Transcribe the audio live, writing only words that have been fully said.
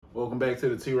Welcome back to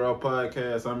the T Raw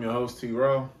Podcast. I'm your host, T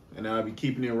Raw, and I'll be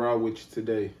keeping it raw with you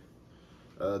today.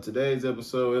 Today's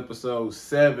episode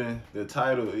 7, the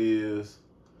title is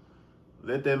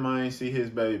Let That Man See His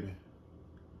Baby.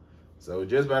 So,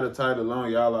 just by the title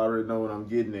alone, y'all already know what I'm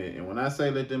getting at. And when I say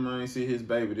let that man see his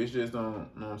baby, this just don't,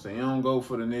 you know what I'm saying? You don't go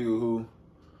for the nigga who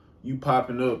you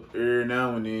popping up every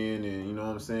now and then, and you know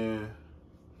what I'm saying?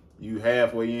 You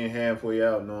halfway in, halfway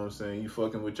out, you know what I'm saying? You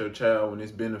fucking with your child when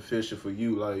it's beneficial for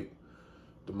you, like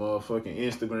the motherfucking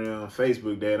Instagram,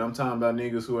 Facebook dad. I'm talking about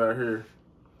niggas who out here,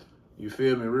 you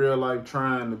feel me, real life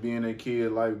trying to be in their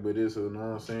kid life, but it's a, you know what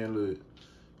I'm saying, look,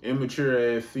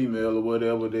 immature ass female or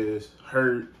whatever that's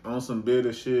hurt on some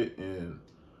bitter shit and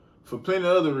for plenty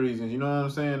of other reasons, you know what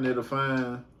I'm saying, that'll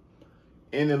find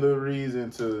any little reason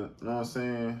to, you know what I'm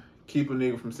saying, keep a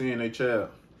nigga from seeing their child.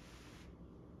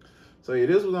 So yeah,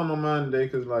 this was on my mind today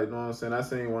because, like, you know what I'm saying, I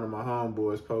seen one of my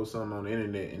homeboys post something on the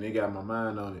internet and they got my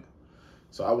mind on it.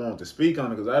 So I wanted to speak on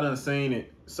it because I done seen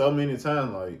it so many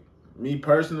times. Like, me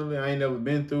personally, I ain't never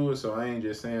been through it, so I ain't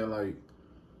just saying, like,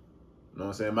 you know what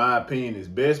I'm saying, my opinion is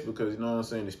best because, you know what I'm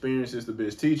saying, experience is the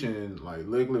best teaching. And, like,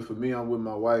 luckily for me, I'm with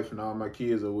my wife and all my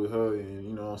kids are with her. And,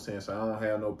 you know what I'm saying, so I don't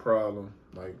have no problem.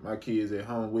 Like, my kids at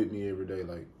home with me every day.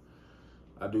 Like,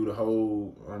 I do the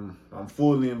whole, I'm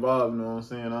fully involved, you know what I'm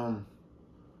saying? I'm,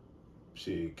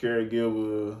 shit,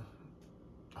 caregiver,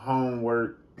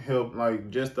 homework, help, like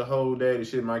just the whole daddy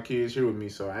shit. My kids here with me,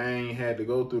 so I ain't had to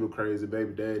go through the crazy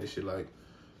baby daddy shit. Like,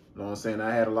 you know what I'm saying?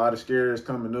 I had a lot of scares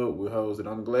coming up with hoes that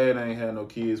I'm glad I ain't had no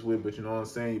kids with, but you know what I'm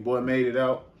saying? Your boy made it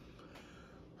out.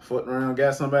 Fucked around,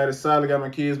 got somebody solid, got my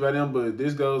kids by them, but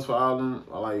this goes for all them,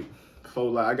 like,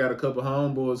 for like, I got a couple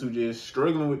homeboys who just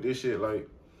struggling with this shit, like,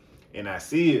 and I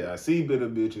see it. I see bitter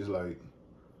bitches, like,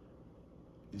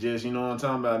 just, you know what I'm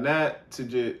talking about, not to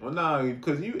just, well, nah,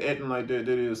 because you acting like that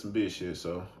is some bitch shit,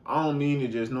 so I don't mean to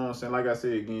just, know what I'm saying, like I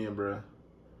said again, bro,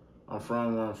 I'm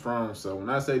from where I'm from, so when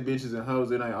I say bitches and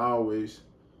hoes, it ain't always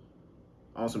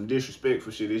on some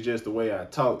disrespectful shit, it's just the way I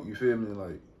talk, you feel me,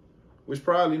 like, which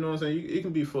probably, you know what I'm saying, it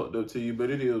can be fucked up to you, but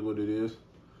it is what it is.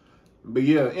 But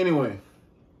yeah, anyway,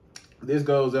 this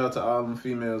goes out to all them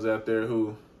females out there who,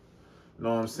 you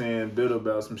know what I'm saying, bitter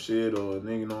about some shit, or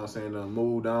nigga, you know what I'm saying, done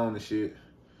moved on and shit.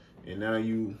 And now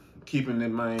you keeping that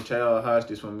man child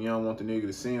hostage from you don't want the nigga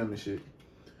to see him and shit.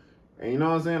 And you know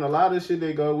what I'm saying? A lot of shit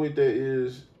that go with that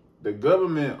is the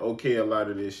government okay a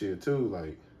lot of this shit too.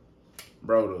 Like,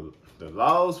 bro, the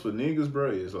laws for niggas,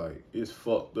 bro, is like, it's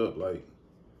fucked up. Like,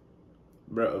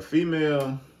 bro, a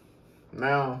female,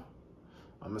 now,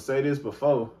 I'm gonna say this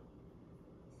before,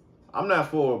 I'm not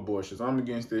for abortions. I'm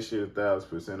against this shit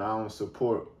 1,000%. I don't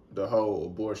support the whole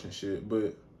abortion shit,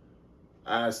 but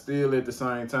I still at the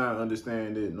same time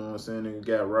understand that, you know what I'm saying, nigga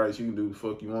got rights, you can do the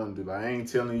fuck you want to do. Like, I ain't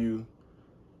telling you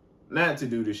not to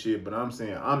do this shit, but I'm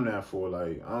saying I'm not for,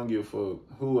 like, I don't give a fuck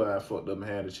who I fucked up and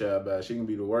had a child by. She can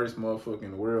be the worst motherfucker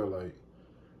in the world. Like,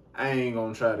 I ain't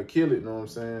gonna try to kill it, you know what I'm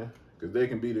saying? Because they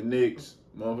can be the next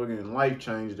motherfucking life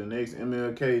change, the next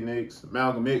MLK, next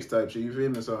Malcolm X type shit, you feel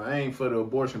me? So I ain't for the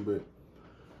abortion, but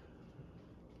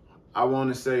I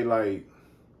want to say, like,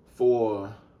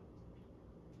 for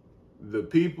the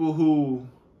people who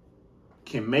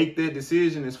can make that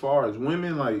decision as far as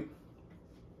women, like,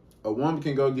 a woman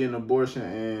can go get an abortion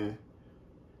and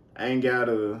ain't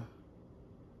gotta, know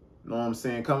what I'm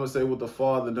saying, come and say what the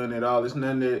father done it all. It's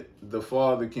nothing that the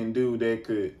father can do that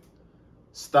could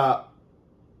stop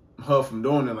her from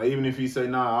doing it. Like, even if he say,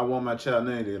 nah, I want my child,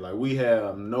 none of that. Like, we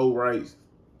have no rights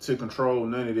to control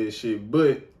none of that shit.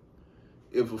 But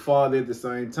if a father at the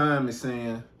same time is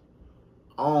saying,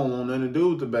 I don't want nothing to do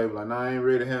with the baby, like, nah, I ain't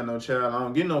ready to have no child, I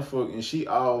don't get no fuck, and she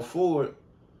all for it,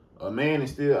 a man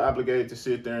is still obligated to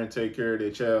sit there and take care of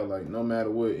their child, like, no matter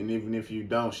what. And even if you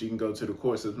don't, she can go to the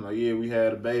court system, like, yeah, we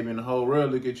had a baby in the whole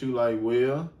world. Look at you, like,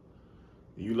 well,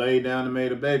 you laid down and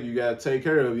made a baby, you gotta take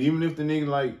care of it. Even if the nigga,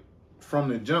 like, from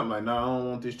the jump, like, nah, I don't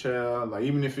want this child, like,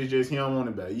 even if it's just he don't want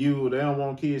it about you, or they don't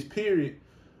want kids, period,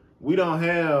 we don't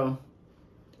have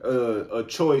a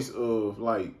choice of,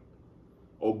 like,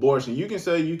 abortion. You can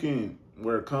say you can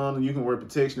wear a condom, you can wear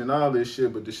protection and all this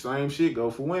shit, but the same shit go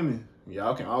for women.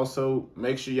 Y'all can also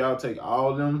make sure y'all take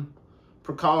all them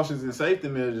precautions and safety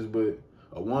measures, but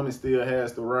a woman still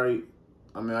has the right.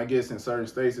 I mean, I guess in certain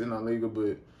states it's not legal,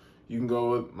 but you can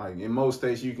go, like, in most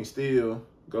states you can still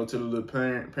go to the little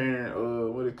parent,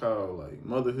 what it called, like,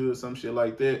 motherhood, some shit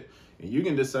like that. And you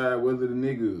can decide whether the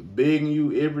nigga begging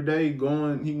you every day,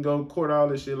 going, he can go to court, all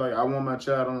this shit, like, I want my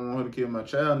child, I don't want her to kill my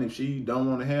child, and if she don't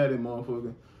want to have that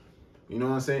motherfucker, you know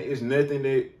what I'm saying, it's nothing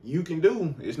that you can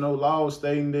do. It's no law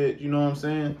stating that, you know what I'm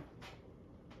saying,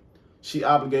 she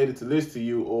obligated to listen to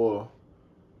you, or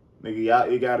nigga,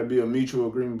 y'all, it gotta be a mutual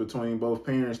agreement between both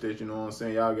parents that, you know what I'm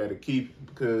saying, y'all gotta keep,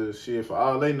 because shit, for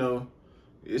all they know,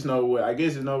 it's no way, I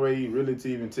guess it's no way really to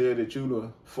even tell that you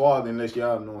the father unless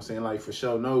y'all, know what I'm saying, like for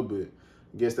sure no, but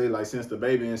I guess they like, since the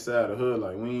baby inside of her,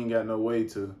 like we ain't got no way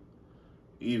to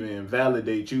even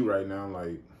validate you right now,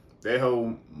 like that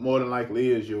hoe more than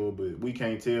likely is yours, but we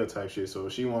can't tell type shit, so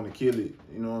if she want to kill it,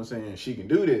 you know what I'm saying, she can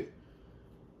do that.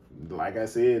 Like I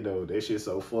said though, that shit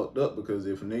so fucked up, because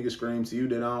if a nigga screams to you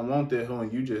that I don't want that hoe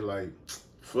and you just like,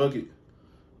 fuck it,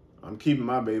 I'm keeping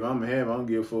my baby, I'm gonna have it, I don't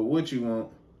give a fuck what you want.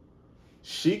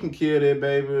 She can kill that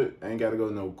baby, ain't gotta go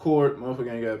to no court,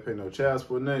 motherfucker ain't gotta pay no child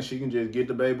support, nothing. She can just get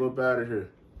the baby up out of here.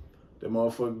 That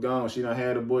motherfucker gone. She done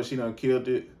had the boy, she done killed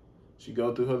it. She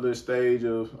go through her little stage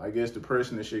of, I guess,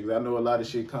 depression and shit, because I know a lot of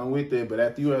shit come with that, but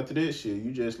after that shit,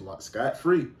 you just like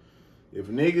scot-free. If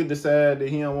a nigga decide that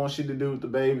he don't want shit to do with the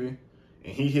baby,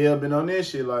 and he hell been on that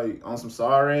shit, like, on some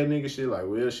sorry ass nigga shit, like,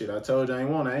 well, shit, I told you I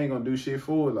ain't gonna do shit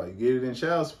for it, like, get it in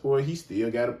child support, he still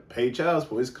gotta pay child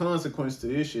support. It's consequence to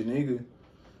this shit, nigga.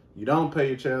 You don't pay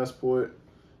your child support,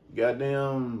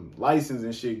 goddamn license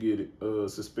and shit get it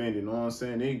suspended, you know what I'm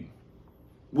saying?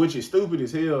 Which is stupid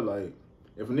as hell, like,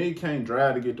 if a nigga can't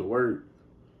drive to get to work,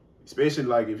 especially,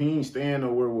 like, if he ain't staying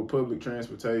nowhere with public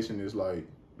transportation is, like,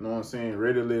 you know what I'm saying,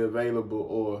 readily available,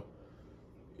 or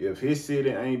if his city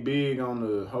ain't big on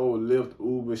the whole Lyft,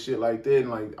 Uber, shit like that,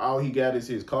 and like all he got is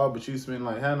his car, but you spend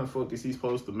like, how the fuck is he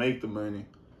supposed to make the money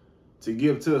to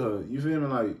give to her? You feel me?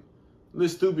 Like, little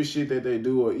stupid shit that they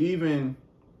do, or even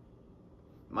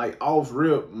like off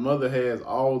rip, mother has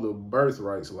all the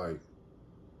birthrights, like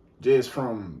just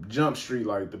from Jump Street,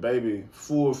 like the baby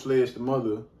full-fledged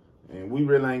mother, and we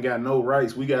really ain't got no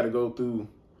rights. We got to go through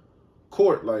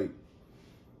court, like,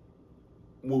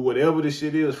 with whatever the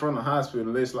shit is from the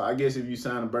hospital. It's like, I guess if you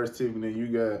sign a birth certificate, then you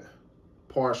got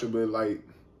partial, but like,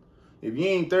 if you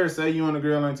ain't there, say you and the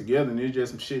girl ain't together, and it's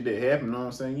just some shit that happened, you know what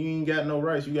I'm saying? You ain't got no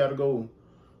rights. You got to go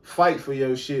fight for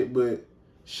your shit, but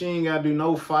she ain't got to do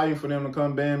no fighting for them to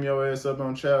come bam your ass up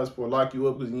on child support, lock you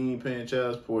up because you ain't paying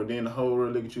child support. Then the whole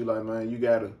world look at you like, man, you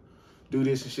got to do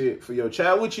this and shit for your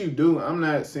child. What you do, I'm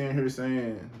not sitting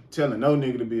here telling no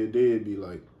nigga to be a deadbeat,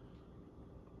 like,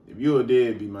 if you a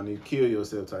deadbeat, my nigga, kill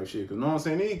yourself type shit. Cause you know what I'm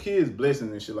saying? These kids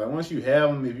blessings and shit. Like, once you have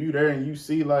them, if you there and you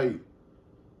see like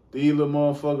these little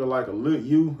motherfucker like a little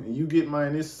you, and you get,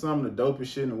 man, this is some of the dopest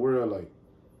shit in the world. Like,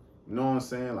 you know what I'm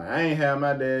saying? Like, I ain't have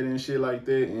my dad and shit like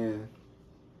that, and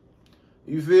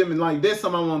you feel me? Like, that's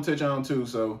something I want to touch on too.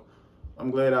 So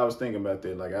I'm glad I was thinking about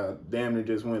that. Like, I damn near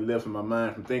just went left in my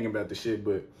mind from thinking about the shit.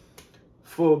 But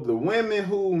for the women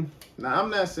who, now I'm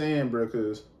not saying, bro,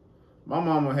 cause my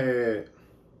mama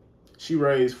she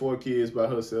raised 4 kids by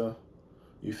herself.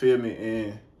 You feel me?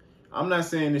 And I'm not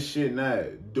saying this shit not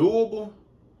doable.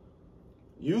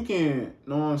 You can,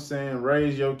 know what I'm saying,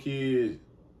 raise your kids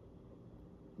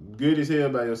good as hell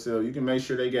by yourself. You can make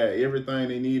sure they got everything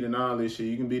they need and all this shit.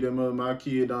 You can be that mother, my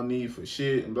kid don't need for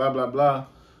shit and blah, blah, blah.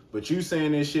 But you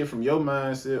saying this shit from your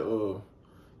mindset of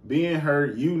being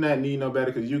hurt, you not need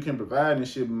nobody because you can provide and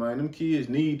shit. But man, them kids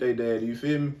need their daddy. You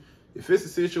feel me? If it's a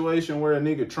situation where a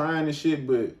nigga trying and shit,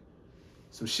 but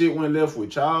some shit went left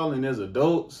with y'all and as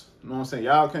adults, you know what I'm saying,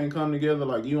 y'all can't come together,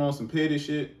 like you on some petty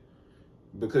shit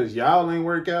because y'all ain't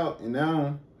work out, and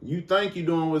now you think you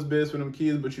doing what's best for them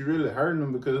kids, but you really hurting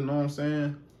them because, you know what I'm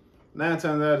saying, 9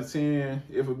 times out of 10,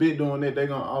 if a bitch doing that, they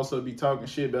gonna also be talking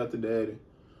shit about the daddy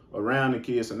around the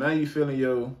kids. So now you feeling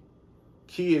your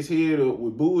kids head up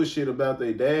with bullshit about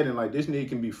their dad, and like this nigga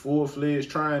can be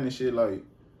full-fledged trying and shit, like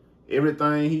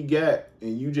everything he got,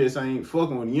 and you just ain't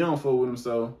fucking with him, you don't fuck with him,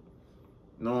 so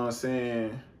you know what I'm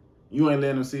saying, you ain't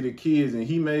letting him see the kids, and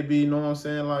he may be, you know what I'm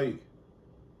saying, like,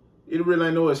 it really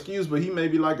ain't no excuse, but he may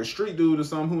be like a street dude or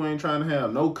something who ain't trying to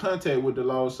have no contact with the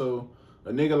law, so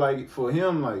a nigga, like, for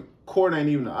him, like, court ain't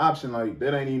even an option, like,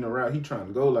 that ain't even a route he trying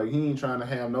to go, like, he ain't trying to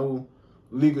have no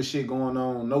legal shit going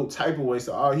on, no type of way,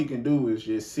 so all he can do is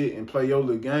just sit and play your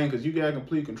little game, because you got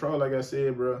complete control, like I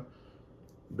said, bro.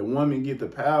 The woman get the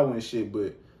power and shit,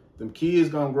 but them kids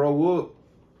gonna grow up,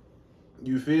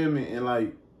 you feel me? And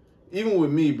like, even with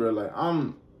me, bro, like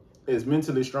I'm as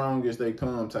mentally strong as they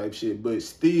come type shit, but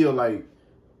still like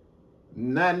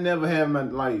not never have my,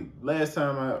 like last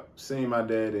time I seen my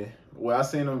daddy, well, I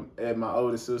seen him at my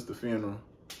oldest sister's funeral.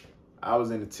 I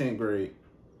was in the 10th grade.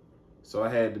 So I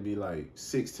had to be like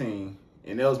 16.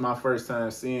 And that was my first time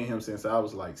seeing him since I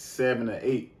was like 7 or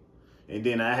 8. And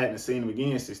then I hadn't seen him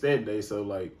again since that day. So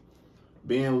like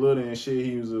being little and shit,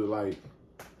 he was like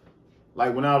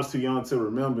when I was too young to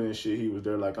remember and shit, he was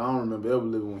there. Like I don't remember ever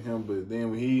living with him, but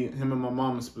then when him and my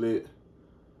mama split,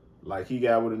 Like, he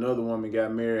got with another woman,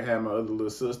 got married, had my other little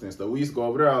sister and stuff. We used to go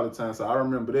over there all the time. So I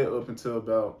remember that up until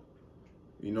about,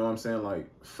 you know what I'm saying, like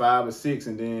 5 or 6.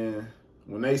 And then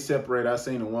when they separated, I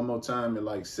seen them one more time at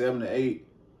like 7 or 8.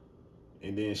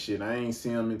 And then shit, I ain't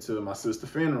seen them until my sister's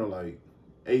funeral, like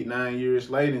 8, 9 years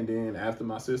later. And then after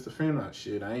my sister's funeral,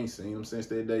 shit, I ain't seen them since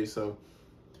that day. So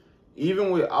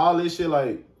even with all this shit, like,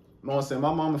 you know what I'm saying,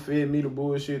 my mama fed me the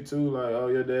bullshit too, like, oh,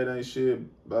 your dad ain't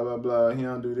shit, blah, blah, blah, he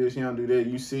don't do this, he don't do that,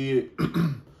 you see it. You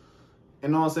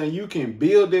know what I'm saying, you can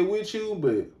build it with you,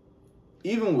 but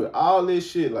even with all this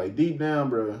shit, like, deep down,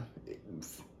 bro,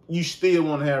 you still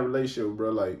want to have a relationship,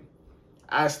 bro. Like,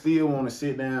 I still want to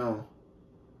sit down,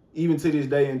 even to this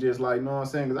day, and just, like, you know what I'm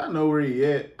saying, because I know where he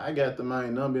at, I got the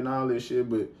mind number and all this shit,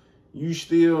 but you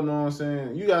still, know what I'm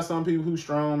saying, you got some people who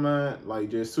strong mind,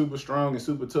 like, just super strong and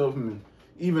super tough, and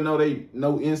even though they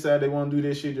know inside they want to do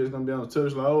this shit, just gonna be on the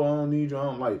touch, like, oh, I don't need you, I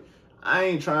don't, like, I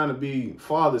ain't trying to be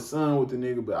father son with the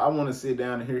nigga, but I want to sit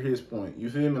down and hear his point, you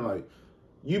feel me? Like,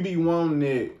 you be wanting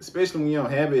that, especially when you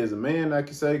don't have it as a man, I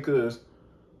can say, because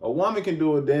a woman can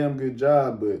do a damn good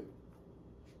job, but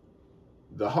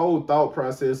the whole thought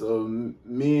process of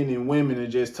men and women are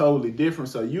just totally different.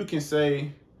 So you can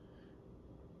say,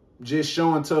 just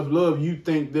showing tough love, you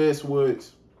think that's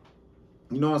what's,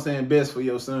 you know what I'm saying, best for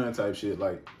your son type shit.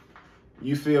 Like,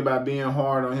 you feel by being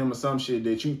hard on him or some shit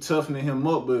that you toughening him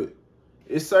up, but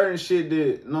it's certain shit that,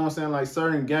 you know what I'm saying, like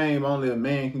certain game only a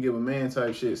man can give a man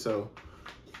type shit. So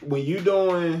when you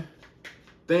doing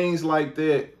things like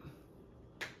that,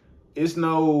 it's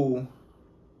no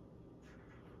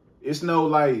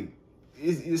like,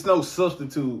 it's no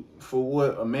substitute for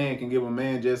what a man can give a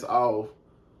man just off,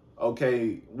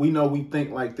 okay, we know we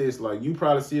think like this. Like, you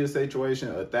probably see a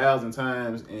situation 1,000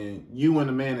 times, and you and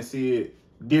the man to see it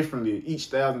differently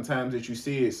each 1,000 times that you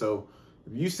see it. So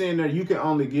if you sitting there, you can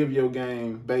only give your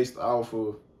game based off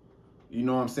of, you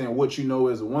know what I'm saying, what you know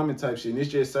as a woman type shit. And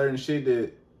it's just certain shit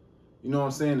that, you know what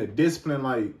I'm saying, the discipline,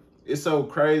 like, it's so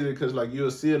crazy because, like, you'll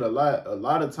see it a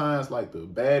lot of times, like, the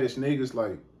baddest niggas,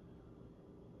 like,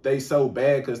 they so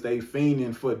bad because they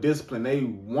fiending for discipline. They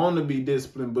want to be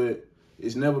disciplined, but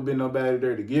it's never been nobody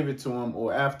there to give it to them.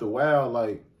 Or after a while,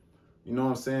 like, you know what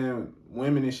I'm saying,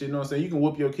 women and shit, you know what I'm saying, you can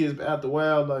whoop your kids, but after a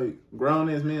while, like, grown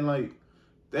ass men, like,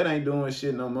 that ain't doing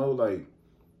shit no more. Like,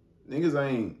 niggas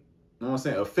ain't, you know what I'm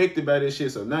saying, affected by this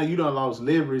shit. So now you done lost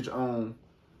leverage on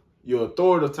your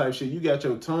authoritative type shit. You got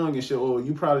your tongue and shit, or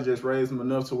you probably just raised him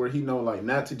enough to where he know, like,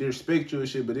 not to disrespect you and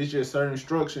shit, but it's just certain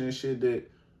structure and shit that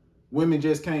women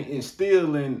just can't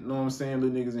instill in, you know what I'm saying,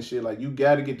 little niggas and shit. Like, you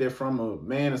got to get that from a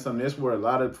man or something. That's where a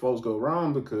lot of folks go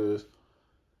wrong, because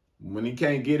when he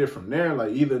can't get it from there,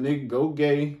 like, either nigga go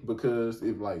gay, because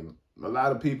if, like, a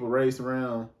lot of people raised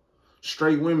around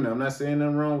straight women, I'm not saying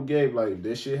nothing wrong with gay, like, if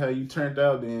that shit how you turned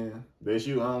out, then that's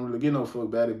you. I don't really give no fuck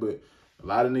about it. But a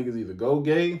lot of niggas either go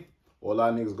gay, or a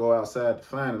lot of niggas go outside to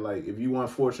find it. Like, if you weren't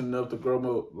fortunate enough to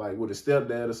grow up, like, with a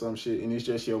stepdad or some shit, and it's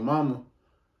just your mama,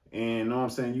 and you know what I'm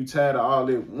saying, you tired of all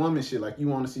that woman shit, like, you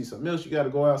want to see something else, you got to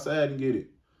go outside and get it.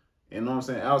 And you know what I'm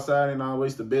saying, outside ain't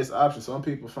always the best option. Some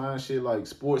people find shit like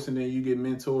sports, and then you get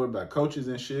mentored by coaches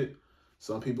and shit.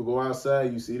 Some people go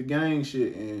outside, you see the gang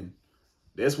shit, and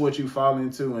that's what you fall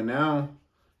into. And now,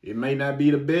 it may not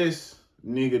be the best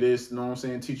nigga that's, you know what I'm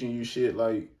saying, teaching you shit.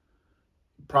 Like,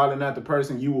 probably not the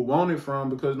person you would want it from,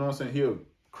 because, you know what I'm saying, he a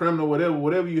criminal,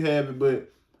 whatever you have it, but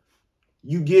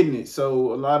you getting it.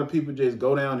 So a lot of people just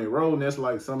go down that road, and that's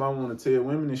like something I want to tell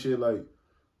women and shit, like,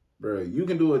 bro, you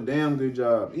can do a damn good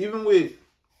job. Even with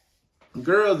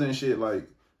girls and shit, like,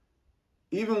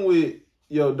 even with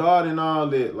your daughter and all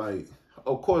that, like,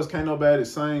 of course, can't nobody,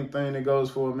 same thing that goes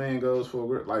for a man goes for a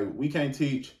girl. Like, we can't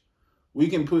teach, we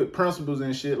can put principles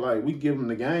and shit, like, we give them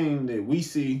the game that we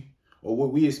see, or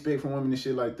what we expect from women and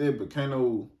shit like that, but can't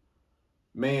no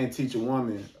man teach a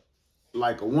woman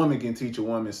like a woman can teach a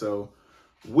woman. So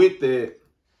with that,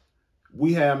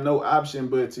 we have no option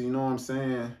but to, you know what I'm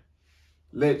saying,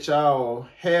 let y'all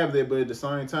have that. But at the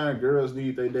same time, girls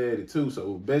need their daddy too.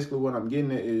 So basically what I'm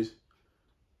getting at is,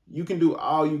 you can do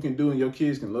all you can do, and your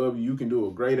kids can love you. You can do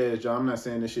a great ass job. I'm not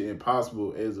saying this shit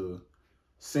impossible as a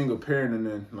single parent, and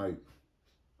then, like,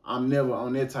 I'm never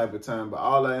on that type of time. But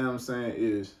all I am saying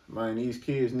is, man, these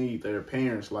kids need their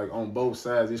parents, like, on both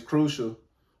sides. It's crucial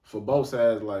for both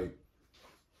sides. Like,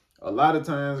 a lot of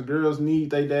times girls need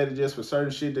their daddy just for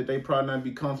certain shit that they probably not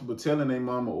be comfortable telling their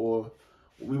mama, or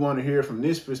we want to hear from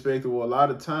this perspective. Or a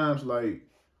lot of times, like,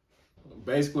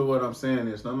 basically what I'm saying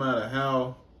is, no matter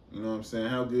how, you know what I'm saying,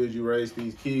 how good you raise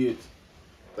these kids,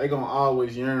 they gonna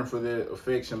always yearn for that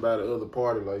affection by the other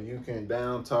party. Like, you can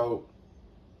down talk,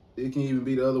 it can even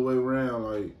be the other way around.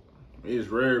 Like, it's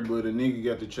rare, but a nigga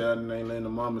got the child and ain't letting the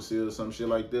mama see or some shit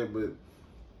like that. But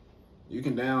you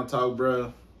can down talk,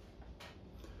 bro,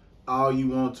 all you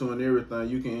want to and everything.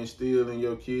 You can instill in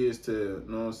your kids to, you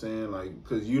know what I'm saying? Like,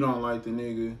 cause you don't like the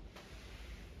nigga,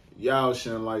 y'all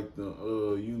shouldn't like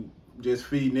the, you just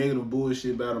feed negative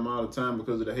bullshit about them all the time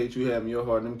because of the hate you have in your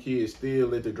heart. Them kids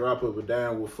still at the drop of a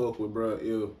dime will fuck with, bro,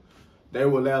 if they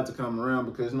were allowed to come around,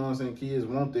 because, you know what I'm saying, kids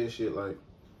want that shit. Like,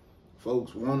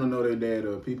 folks want to know their dad,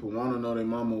 or people want to know their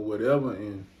mama or whatever, and,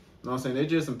 you know what I'm saying, they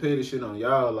just some petty shit on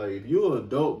y'all. Like, if you an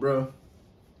adult, bro,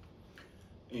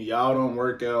 and y'all don't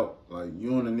work out, like,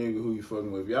 you and the nigga who you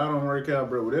fucking with, if y'all don't work out,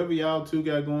 bro, whatever y'all two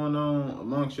got going on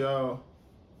amongst y'all,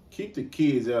 keep the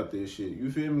kids out there shit.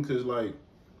 You feel me? Because, like,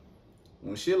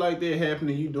 when shit like that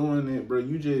happening, you doing it, bro,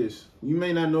 you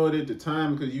may not know it at the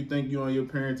time because you think you on your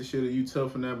parents and shit, or you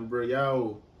tough enough, but, bro,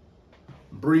 y'all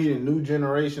breeding new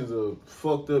generations of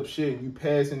fucked up shit, and you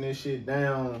passing that shit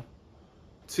down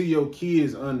to your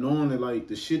kids unknowingly. Like,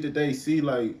 the shit that they see,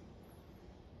 like,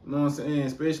 you know what I'm saying,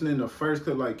 especially in the first,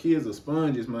 cause like kids are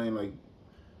sponges, man. Like,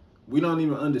 we don't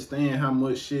even understand how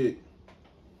much shit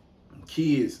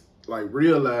kids like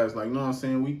realize. Like, you know what I'm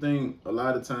saying, we think a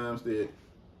lot of times that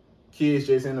kids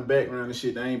just in the background and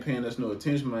shit, they ain't paying us no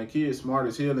attention. My kids smart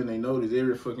as hell and they notice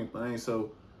every fucking thing.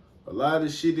 So a lot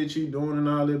of shit that you doing and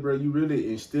all that, bro, you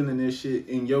really instilling that shit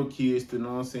in your kids to, you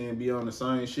know what I'm saying, be on the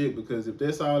same shit. Because if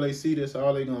that's all they see, that's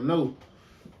all they gonna know.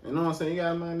 You know what I'm saying? You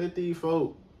gotta, man, let these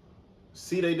folk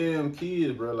see they damn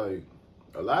kids, bro. Like,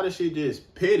 a lot of shit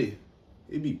just petty.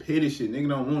 It be petty shit. Nigga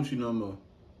don't want you no more.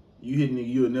 You hit nigga,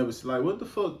 you'll never see. Like, what the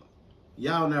fuck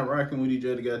y'all not rocking with each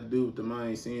other got to do with the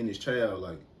mind seeing this child?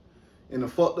 Like, and the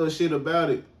fucked up shit about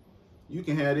it, you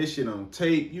can have this shit on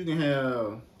tape. You can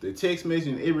have the text message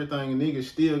and everything, and niggas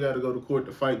still got to go to court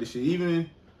to fight the shit. Even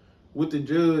with the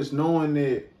judge knowing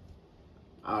that,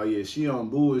 oh yeah, she on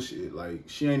bullshit. Like,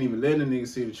 she ain't even letting a nigga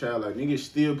see the child. Like, niggas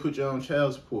still put you on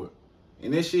child support.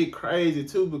 And that shit crazy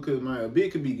too, because, man, a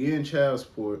bitch could be getting child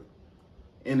support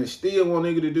and it still want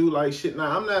nigga to do like shit.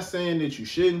 Now, I'm not saying that you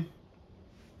shouldn't.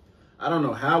 I don't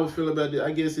know how I would feel about that.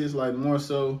 I guess it's like more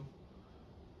so,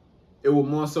 it would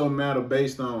more so matter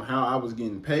based on how I was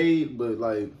getting paid. But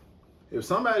like, if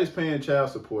somebody's paying child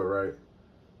support, right,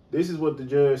 this is what the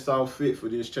judge saw fit for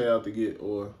this child to get,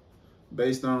 or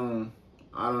based on,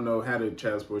 I don't know how the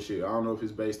child support shit, I don't know if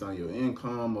it's based on your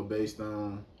income or based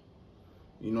on,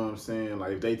 you know what I'm saying,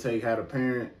 like if they take how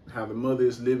the mother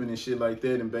is living and shit like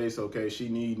that, and base, okay, she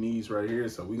needs right here,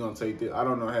 so we gonna take that. I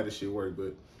don't know how this shit work,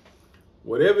 but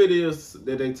whatever it is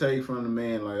that they take from the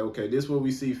man, like, okay, this is what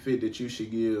we see fit that you should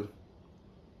give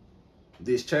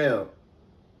this child.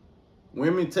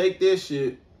 Women take this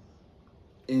shit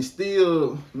and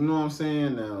still, you know what I'm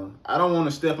saying? Now, I don't want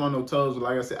to step on no toes.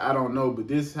 Like I said, I don't know, but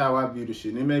this is how I view the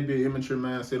shit. And it may be an immature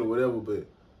mindset or whatever, but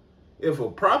if a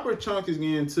proper chunk is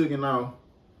getting taken off,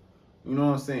 you know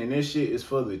what I'm saying, that shit is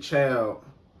for the child,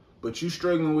 but you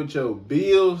struggling with your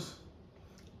bills,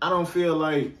 I don't feel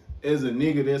like, as a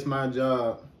nigga, that's my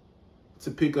job to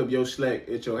pick up your slack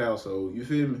at your household. You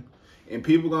feel me? And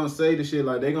people gonna say the shit,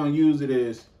 like, they gonna use it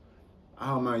as,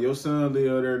 oh man, your son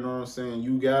live there, you know what I'm saying?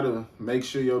 You gotta make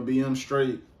sure your BM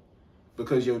straight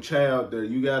because your child there.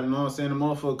 You gotta, you know what I'm saying? The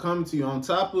motherfucker coming to you on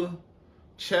top of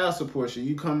child support shit.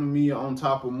 You come to me on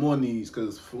top of more needs,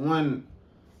 because for one,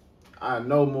 I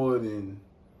know more than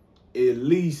at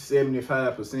least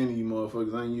 75% of you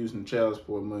motherfuckers ain't using child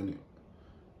support money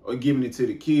or giving it to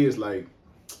the kids. Like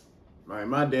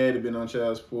my dad had been on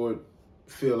child support,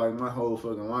 feel like my whole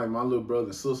fucking life. My little brother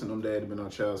and sister and them dad had been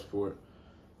on child support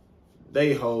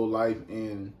they whole life,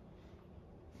 and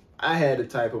I had the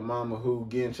type of mama who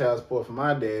getting child support for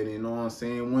my dad, you know what I'm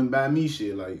saying, wouldn't buy me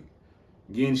shit, like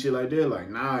getting shit like that, like,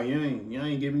 nah, you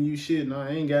ain't giving you shit, nah, I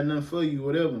ain't got nothing for you,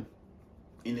 whatever.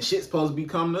 And the shit's supposed to be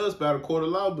coming to us by the court of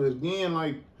law, but again,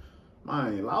 like,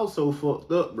 man, law so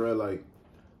fucked up, bro. Like,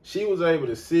 she was able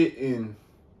to sit and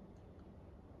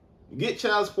get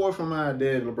child support from my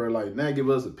dad, bro, like, not give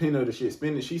us a penny of the shit,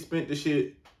 spend it. She spent the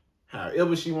shit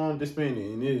however she wanted to spend it,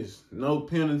 and there's no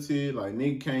penalty. Like,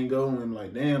 nigga can't go and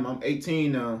like, damn, I'm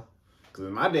 18 now,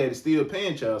 because my dad is still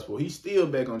paying child support. He's still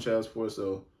back on child support,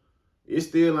 so it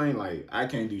still ain't like I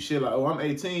can't do shit. Like, oh, I'm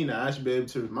 18 now, I should be able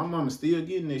to. My mama's still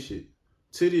getting this shit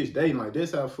to this day. Like,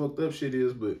 that's how fucked up shit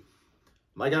is. But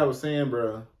like I was saying,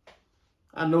 bro,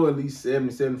 I know at least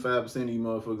 70-75% of you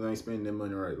motherfuckers ain't spending that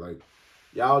money right. Like,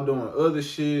 y'all doing other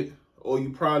shit, or you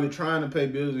probably trying to pay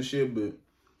bills and shit, but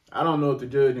I don't know if the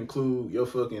judge include your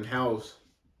fucking house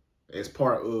as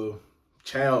part of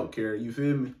child care. You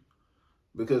feel me?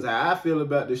 Because how I feel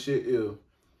about this shit is,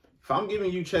 if I'm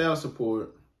giving you child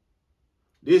support,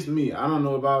 this me. I don't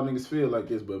know if all niggas feel like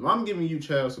this, but if I'm giving you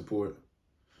child support,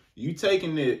 you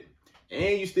taking it,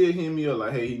 and you still hitting me up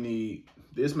like, hey, he need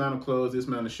this amount of clothes, this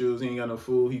amount of shoes, he ain't got no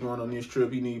food, he going on this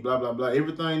trip, he need blah, blah, blah.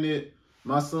 Everything that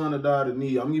my son or daughter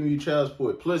need, I'm giving you child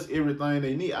support, plus everything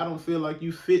they need. I don't feel like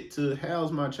you fit to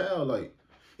house my child. Like,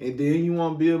 and then you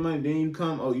want bill money, then you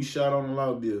come, oh, you shot on the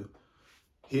law bill.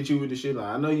 Hit you with the shit like,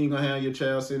 I know you ain't gonna have your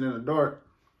child sitting in the dark.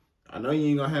 I know you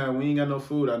ain't gonna have, we ain't got no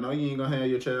food. I know you ain't gonna have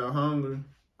your child hungry.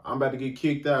 I'm about to get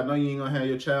kicked out. I know you ain't gonna have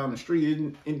your child on the street.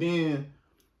 And then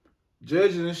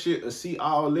judges and shit will see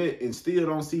all that and still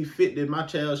don't see fit that my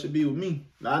child should be with me.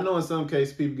 Now, I know in some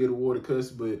cases people get awarded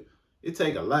custody, but it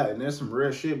take a lot, and that's some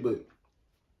rare shit. But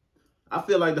I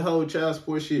feel like the whole child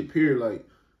support shit, period, like,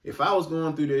 if I was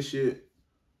going through that shit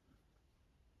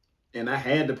and I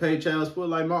had to pay child support,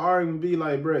 like, my argument would be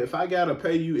like, bro, if I gotta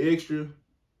pay you extra,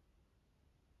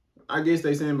 I guess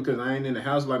they saying because I ain't in the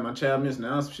house, like my child missing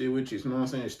out some shit, which is, you know what I'm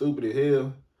saying, stupid as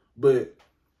hell. But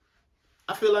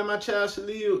I feel like my child should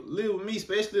live with me,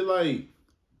 especially like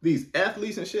these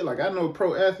athletes and shit. Like, I know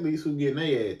pro athletes who getting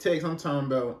their ass text. I'm talking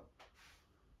about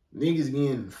niggas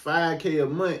getting $5K a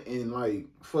month and like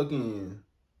fucking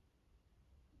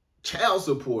child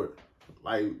support.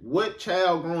 Like, what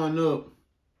child growing up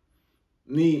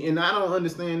need? And I don't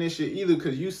understand this shit either,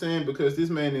 because you saying because this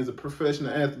man is a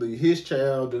professional athlete, his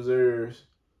child deserves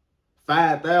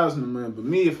 $5,000 a month. But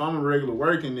me, if I'm a regular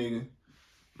working nigga,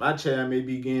 my child may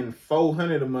be getting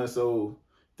 $400 a month. So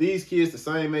these kids the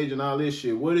same age and all this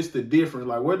shit, what is the difference?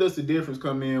 Like, where does the difference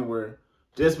come in where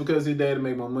just because his daddy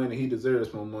make more money, he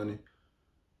deserves more money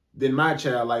than my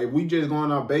child? Like, if we just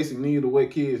going off basic need of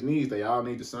what kids need, they all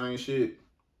need the same shit.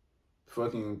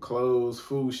 Fucking clothes,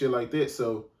 food, shit like that.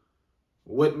 So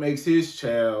what makes his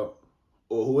child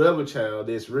or whoever child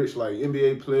that's rich, like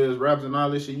NBA players, rappers, and all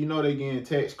this shit, you know they getting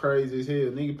taxed crazy as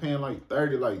hell. Nigga paying like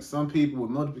 30, like some people with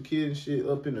multiple kids and shit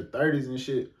up in the 30s and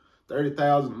shit,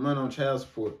 30,000 a month on child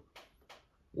support.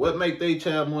 What make they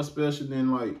child more special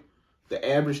than like the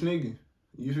average nigga?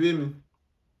 You feel me?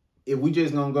 If we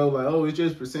just gonna go like, oh, it's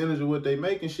just percentage of what they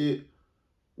make and shit,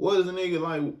 what is a nigga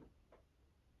like?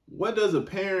 What does a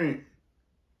parent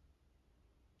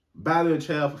buy their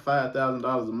child for $5,000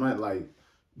 a month? Like,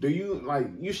 do you, like,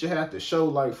 you should have to show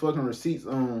like fucking receipts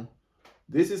on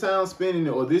this is how I'm spending it,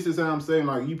 or this is how I'm saying,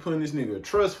 like, you putting this nigga a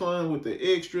trust fund with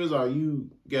the extras, or you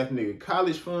got the nigga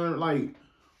college fund. Like,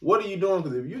 what are you doing?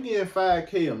 Because if you getting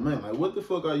 $5K a month, like, what the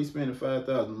fuck are you spending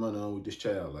 $5,000 a month on with this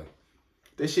child? Like,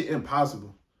 that shit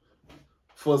impossible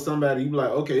for somebody. You be like,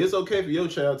 okay, it's okay for your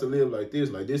child to live like this.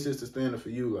 Like, this is the standard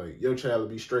for you. Like, your child will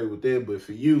be straight with that, but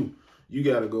for you, you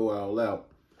got to go all out.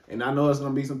 And I know it's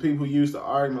going to be some people who used to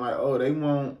argue like, oh, they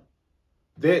want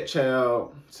that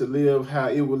child to live how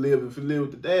it would live if it lived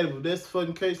with the daddy. But if that's the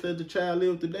fucking case, let the child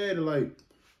live with the daddy. Like,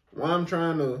 why I'm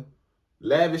trying to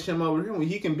lavish him over here when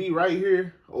he can be right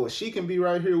here, or she can be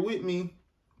right here with me,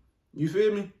 you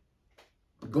feel me?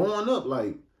 Going up,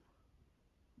 like,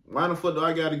 why the fuck do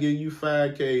I got to give you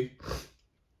 $5K?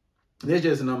 That's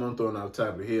just a number I'm throwing off the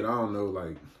top of the head. I don't know,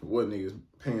 like, what niggas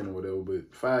paying or whatever,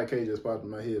 but $5K just popped in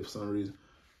my head for some reason.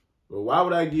 But why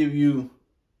would I give you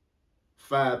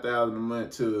 $5,000 a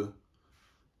month to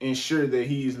ensure that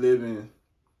he's living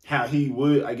how he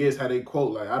would? I guess how they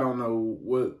quote, like, I don't know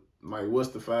what, like, what's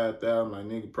the 5,000? Like,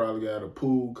 nigga probably got a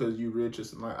pool because you rich or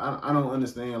something. Like, I don't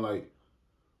understand, like,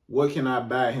 what can I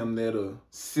buy him that'll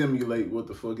simulate what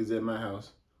the fuck is at my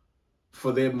house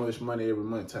for that much money every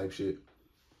month type shit.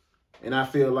 And I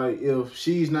feel like if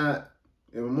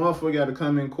a motherfucker got to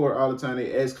come in court all the time,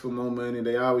 they ask for more money,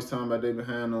 they always talking about they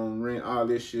behind on rent, all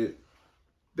this shit,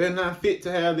 they're not fit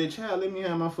to have their child. Let me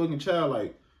have my fucking child.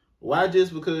 Like, why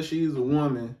just because she's a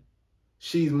woman,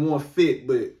 she's more fit,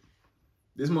 but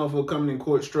this motherfucker coming in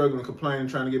court struggling, complaining,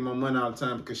 trying to get my money all the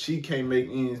time because she can't make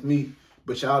ends meet,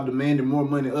 but y'all demanding more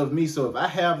money of me. So if I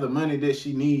have the money that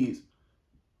she needs,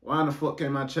 why the fuck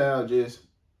can't my child just,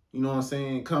 you know what I'm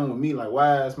saying, come with me? Like,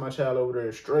 why is my child over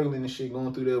there struggling and shit,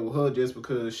 going through that with her just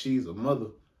because she's a mother?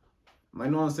 Like,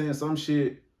 you know what I'm saying? Some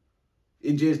shit,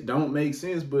 it just don't make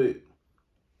sense, but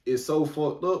it's so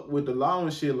fucked up with the law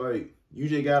and shit. Like, you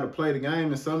just gotta play the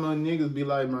game, and some of the niggas be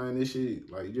like, man, this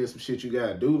shit, like, just some shit you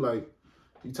gotta do. Like,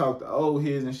 you talk to old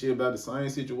heads and shit about the same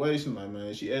situation. Like,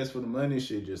 man, she asked for the money and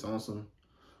shit, just on some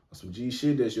G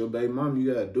shit. That's your baby mom.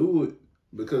 You gotta do it.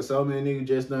 Because so many niggas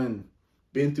just done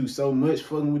been through so much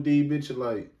fucking with these bitches.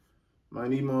 Like, man,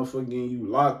 these motherfuckers getting you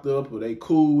locked up, or they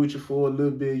cool with you for a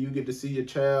little bit. You get to see your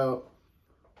child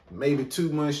maybe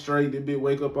 2 months straight. That bitch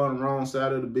wake up on the wrong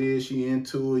side of the bed. She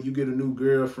into it. You get a new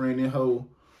girlfriend. That hoe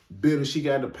bitter. She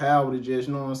got the power to just,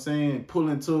 you know what I'm saying, pull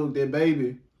and tug that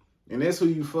baby. And that's who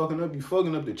you fucking up. You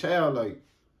fucking up the child. Like,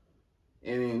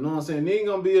 And then, you know what I'm saying? Nigga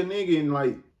gonna be a nigga, and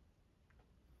like,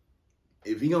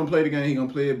 if he gonna play the game, he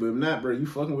gonna play it. But if not, bro, you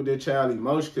fucking with that child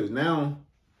emotion, because now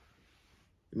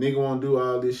nigga wanna do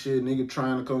all this shit. Nigga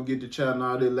trying to come get the child and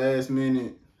all that last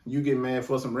minute. You get mad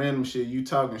for some random shit. You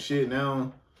talking shit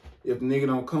now. If the nigga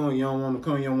don't come, you don't want to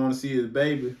come, you don't want to see his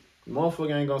baby. The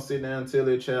motherfucker ain't gonna sit down and tell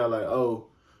that child like, oh,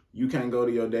 you can't go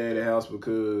to your daddy's house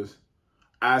because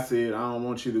I said I don't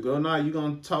want you to go. Nah, you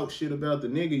gonna talk shit about the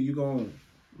nigga. You gonna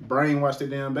brainwash the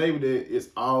damn baby that it's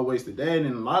always the dad.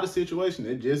 In a lot of situations,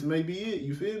 it just may be it.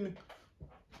 You feel me?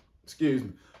 Excuse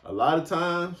me. A lot of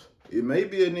times, it may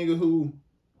be a nigga who,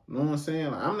 you know what I'm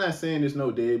saying? Like, I'm not saying there's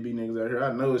no deadbeat niggas out here.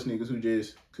 I know it's niggas who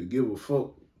just could give a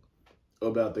fuck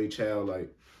about their child.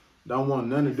 Like, don't want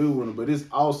nothing to do with them. But it's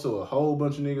also a whole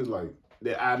bunch of niggas like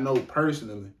that I know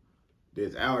personally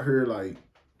that's out here like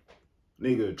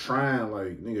nigga trying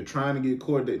to get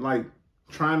caught, that like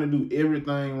trying to do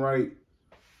everything right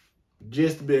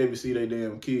just to be able to see their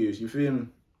damn kids. You feel me?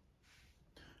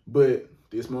 But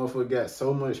this motherfucker got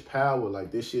so much power.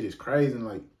 Like, this shit is crazy. And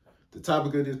like, the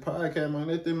topic of this podcast, man,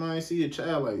 let them mind see a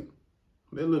child. Like,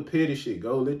 let little petty shit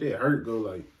go. Let that hurt go.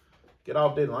 Like, get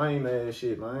off that lame ass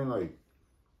shit, man. Like,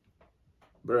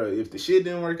 bro, if the shit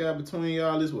didn't work out between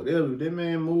y'all, it's whatever. If that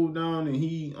man moved on and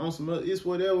he on some other, it's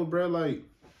whatever, bro. Like,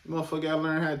 motherfucker gotta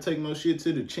learn how to take no shit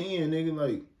to the chin, nigga.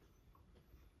 Like,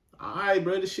 alright,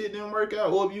 bro, the shit didn't work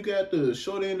out. Or if you got the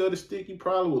short end of the stick, you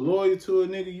probably were loyal to a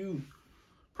nigga. You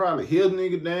probably held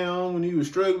nigga down when he was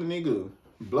struggling, nigga.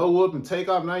 Blow up and take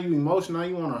off. Now you emotional. Now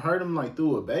you want to hurt him like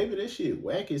through a baby. That shit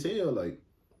whack as hell. Like,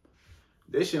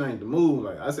 that shit ain't the move.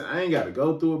 Like I said, I ain't got to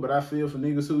go through it, but I feel for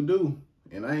niggas who do.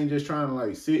 And I ain't just trying to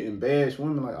like sit and bash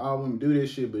women like all women do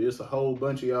this shit, but it's a whole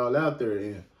bunch of y'all out there,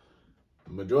 and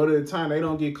majority of the time they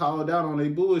don't get called out on their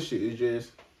bullshit. It's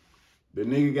just the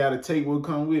nigga gotta take what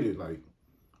come with it, like,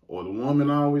 or the woman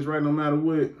always right no matter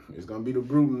what. It's gonna be the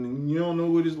brute, and you don't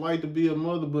know what it's like to be a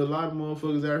mother, but a lot of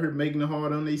motherfuckers out here making it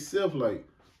hard on themselves. Like,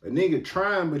 a nigga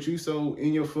trying, but you so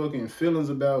in your fucking feelings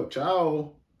about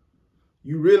child,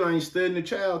 you really ain't studying the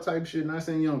child type shit. Not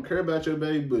saying you don't care about your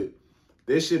baby, but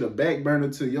that shit a back burner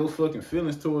to your fucking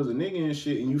feelings towards a nigga and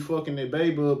shit, and you fucking that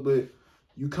baby up, but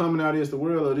you coming out against the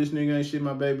world, oh, this nigga ain't shit,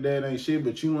 my baby dad ain't shit,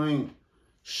 but you ain't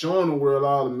showing the world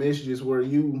all the messages where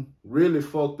you really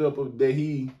fucked up that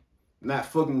he not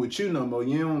fucking with you no more.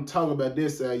 You don't talk about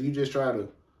this side, you just try to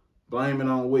blame it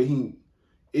on what he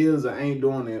is or ain't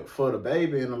doing it for the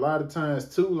baby. And a lot of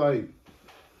times too, like,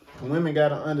 women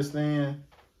gotta understand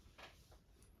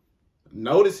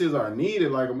notices are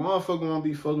needed. Like, a motherfucker won't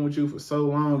be fucking with you for so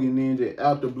long and then just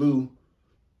out the blue,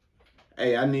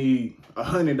 hey, I need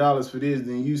 $100 for this.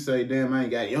 Then you say, damn, I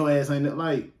ain't got it. Your ass ain't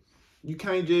like, you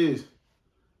can't just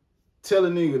tell a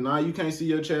nigga, nah, you can't see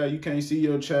your child, you can't see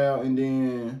your child, and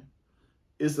then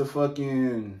it's a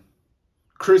fucking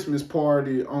Christmas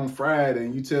party on Friday,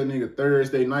 and you tell a nigga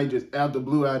Thursday night just out the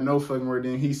blue, out no fucking word,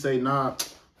 then he say, nah,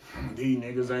 these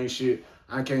niggas ain't shit.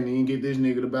 I can't even get this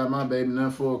nigga to buy my baby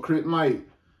nothing for a Christmas. Like,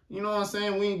 you know what I'm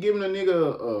saying? We ain't giving a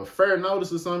nigga a fair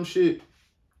notice or some shit,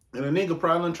 and a nigga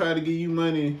probably done try to give you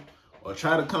money or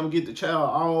try to come get the child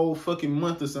all fucking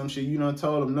month or some shit. You done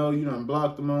told him no, you done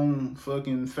blocked him on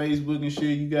fucking Facebook and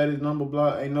shit. You got his number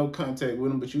blocked, ain't no contact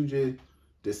with him, but you just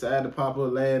decide to pop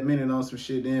up last minute on some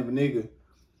shit. Then if a nigga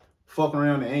fuck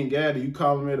around and ain't got it, you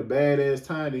call him at a badass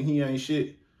time, then he ain't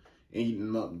shit.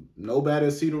 And nobody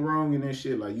will see the wrong in that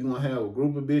shit. Like, you gonna have a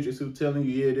group of bitches who telling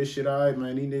you, yeah, this shit alright,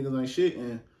 man, these niggas ain't shit,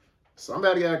 and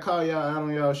somebody gotta call y'all out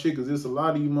on y'all shit, cause there's a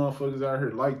lot of you motherfuckers out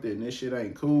here like that, and this shit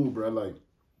ain't cool, bro. Like,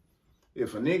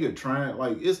 if a nigga trying,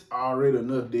 like, it's already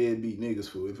enough deadbeat niggas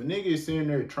for. If a nigga is sitting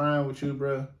there trying with you,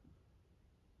 bro,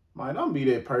 man, don't be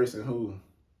that person who,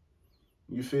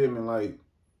 you feel me, like,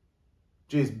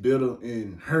 just bitter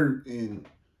and hurt and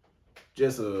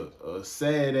just a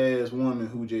sad ass woman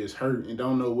who just hurt and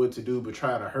don't know what to do but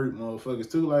try to hurt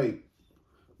motherfuckers too. Like,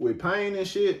 with pain and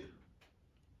shit,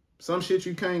 some shit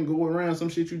you can't go around, some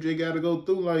shit you just gotta go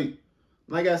through.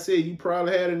 Like I said, you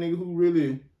probably had a nigga who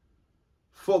really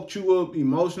fucked you up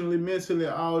emotionally, mentally,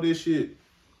 all this shit.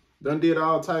 Done did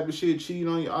all type of shit, cheating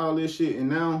on you, all this shit, and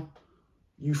now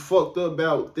you fucked up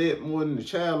about that more than the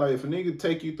child. Like, if a nigga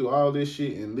take you through all this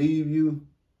shit and leave you,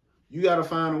 you gotta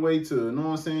find a way to, you know what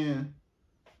I'm saying,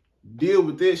 deal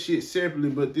with that shit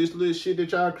separately. But this little shit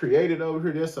that y'all created over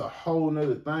here, that's a whole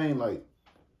nother thing. Like,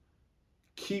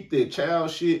 keep that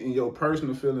child shit and your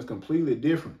personal feelings completely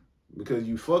different, because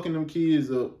you fucking them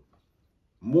kids up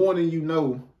more than you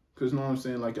know. Because, you know what I'm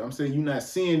saying, like I'm saying, you not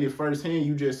seeing it firsthand.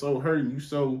 You just so hurt, you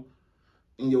so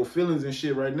in your feelings and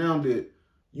shit right now that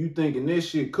you thinking this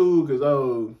shit cool because,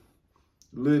 oh,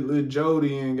 little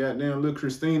Jody and goddamn little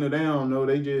Christina, they don't know.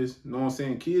 They just, you know what I'm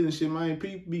saying, kids and shit, man,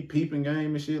 be peeping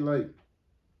game and shit. Like,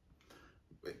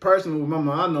 personally with my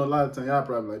mom, I know a lot of times y'all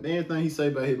probably like, anything he say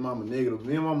about his mama negative.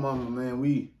 Me and my mama,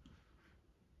 man,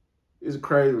 it's a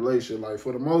crazy relationship. Like,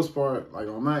 for the most part, like,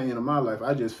 on my end of my life,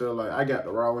 I just felt like I got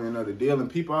the raw end of the deal. And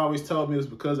people always told me it was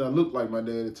because I looked like my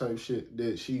daddy type shit,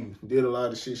 that she did a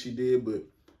lot of shit she did. But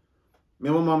me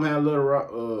and my mama had a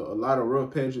lot of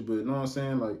rough patches, but you know what I'm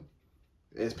saying? Like,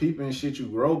 as people and shit, you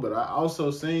grow. But I also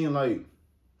seen, like,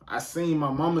 I seen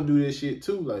my mama do this shit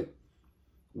too, like,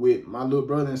 with my little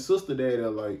brother and sister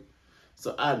that like,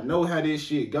 so I know how this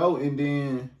shit go. And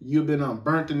then you been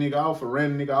burnt the nigga off or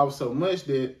ran the nigga off so much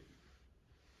that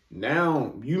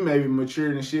now you may be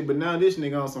matured and shit, but now this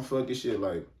nigga on some fucking shit.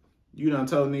 Like, you done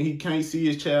told nigga he can't see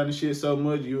his child and shit so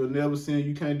much, you'll never see him,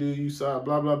 you can't do it, you saw it,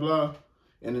 blah, blah, blah.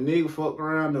 And the nigga fucked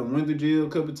around and went to jail a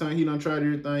couple times. He done tried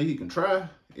everything he can try.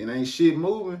 And ain't shit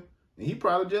moving. And he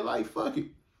probably just like, fuck it.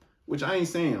 Which I ain't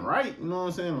saying right, you know what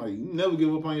I'm saying? Like, you never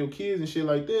give up on your kids and shit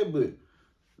like that, but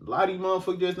a lot of these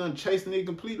motherfuckers just done chase the nigga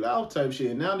completely off type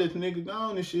shit. Now this nigga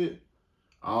gone and shit.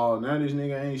 Oh, now this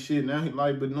nigga ain't shit. Now he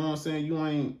like, but you know what I'm saying? You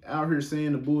ain't out here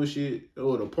saying the bullshit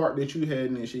or the part that you had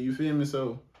in this shit, you feel me?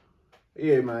 So,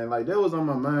 yeah, man, like, that was on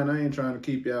my mind. I ain't trying to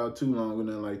keep y'all too long or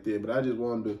nothing like that, but I just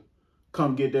wanted to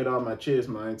come get that off my chest,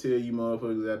 man. Tell you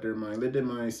motherfuckers out there, man, let that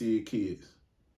man see your kids.